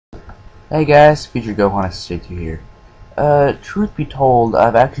Hey guys, Future Gohan S62 here. Truth be told,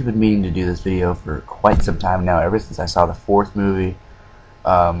 I've actually been meaning to do this video for quite some time now, ever since I saw the fourth movie.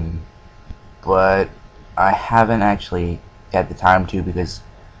 But I haven't actually had the time to, because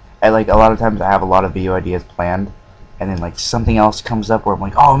a lot of times I have a lot of video ideas planned, and then like something else comes up where I'm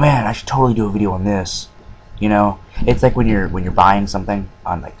like, oh man, I should totally do a video on this. You know, it's like when you're buying something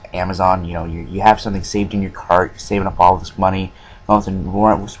on like Amazon. You know, you have something saved in your cart, you're saving up all this money. All of a sudden,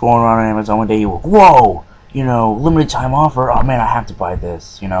 we're scrolling around on Amazon one day, you go, whoa, you know, limited time offer. Oh man, I have to buy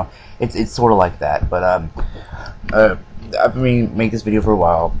this. You know, it's sort of like that. But I've been making this video for a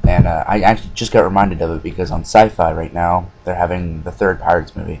while, and I actually just got reminded of it because on Sci-Fi right now they're having the third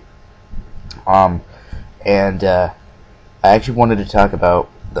Pirates movie. I actually wanted to talk about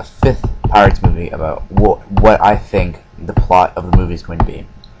the fifth Pirates movie, about what I think the plot of the movie is going to be.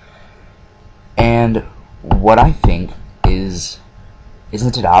 And what I think is,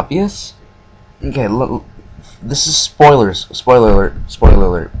 isn't it obvious? Okay, look, this is spoilers. Spoiler alert.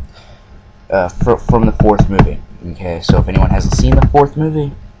 From the fourth movie. Okay, so if anyone hasn't seen the fourth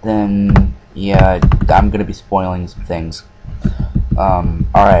movie, then yeah, I'm gonna be spoiling some things.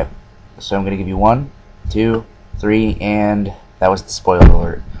 Alright, so I'm gonna give you 1, 2, 3, and that was the spoiler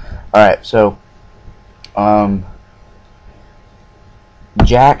alert. Alright, so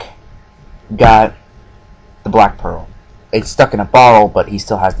Jack got the Black Pearl. It's stuck in a bottle, but he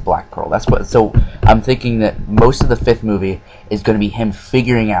still has the Black Pearl. That's what. So I'm thinking that most of the fifth movie is going to be him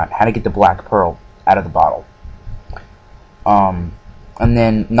figuring out how to get the Black Pearl out of the bottle. And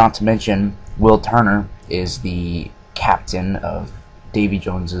then, not to mention, Will Turner is the captain of Davy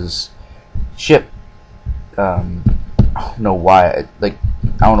Jones's ship. I don't know why. I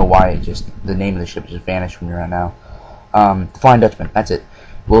don't know why. Just the name of the ship just vanished from me right now. The Flying Dutchman. That's it.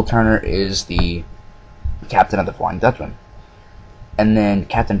 Will Turner is the captain of the Flying Dutchman. And then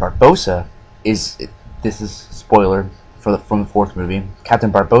Captain Barbossa is, this is spoiler from the fourth movie,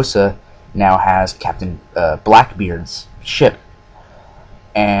 Captain Barbossa now has Captain Blackbeard's ship.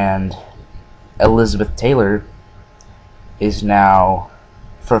 And Elizabeth Taylor is now,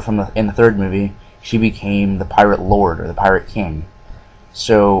 in the third movie, she became the Pirate Lord, or the Pirate King.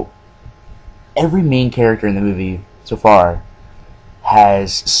 So every main character in the movie so far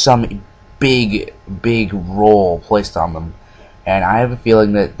has some big role placed on them, and I have a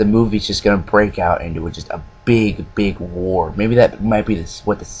feeling that the movie's just gonna break out into just a big war. Maybe that might be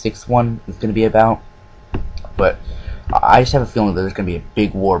what the sixth one is gonna be about, but I just have a feeling that there's gonna be a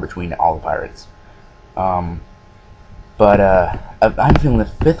big war between all the pirates. I'm feeling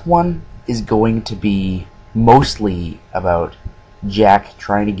the fifth one is going to be mostly about Jack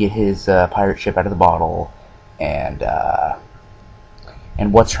trying to get his pirate ship out of the bottle, and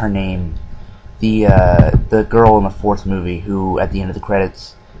what's her name? The girl in the fourth movie who, at the end of the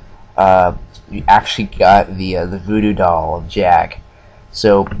credits, actually got the voodoo doll of Jack.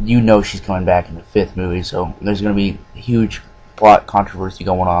 So you know she's coming back in the fifth movie. So there's going to be huge plot controversy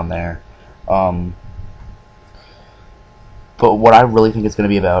going on there. But what I really think it's going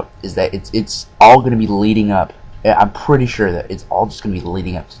to be about is that it's all going to be leading up. I'm pretty sure that it's all just going to be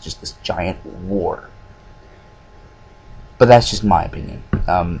leading up to just this giant war. But that's just my opinion.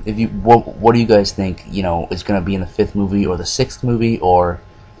 What do you guys think? You know, is going to be in the fifth movie, or the sixth movie, or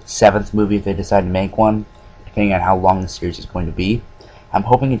seventh movie if they decide to make one, depending on how long the series is going to be. I'm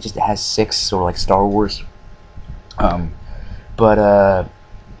hoping it just has 6, sort of like Star Wars.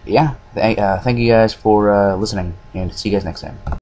 Yeah. Thank you guys for listening, and see you guys next time.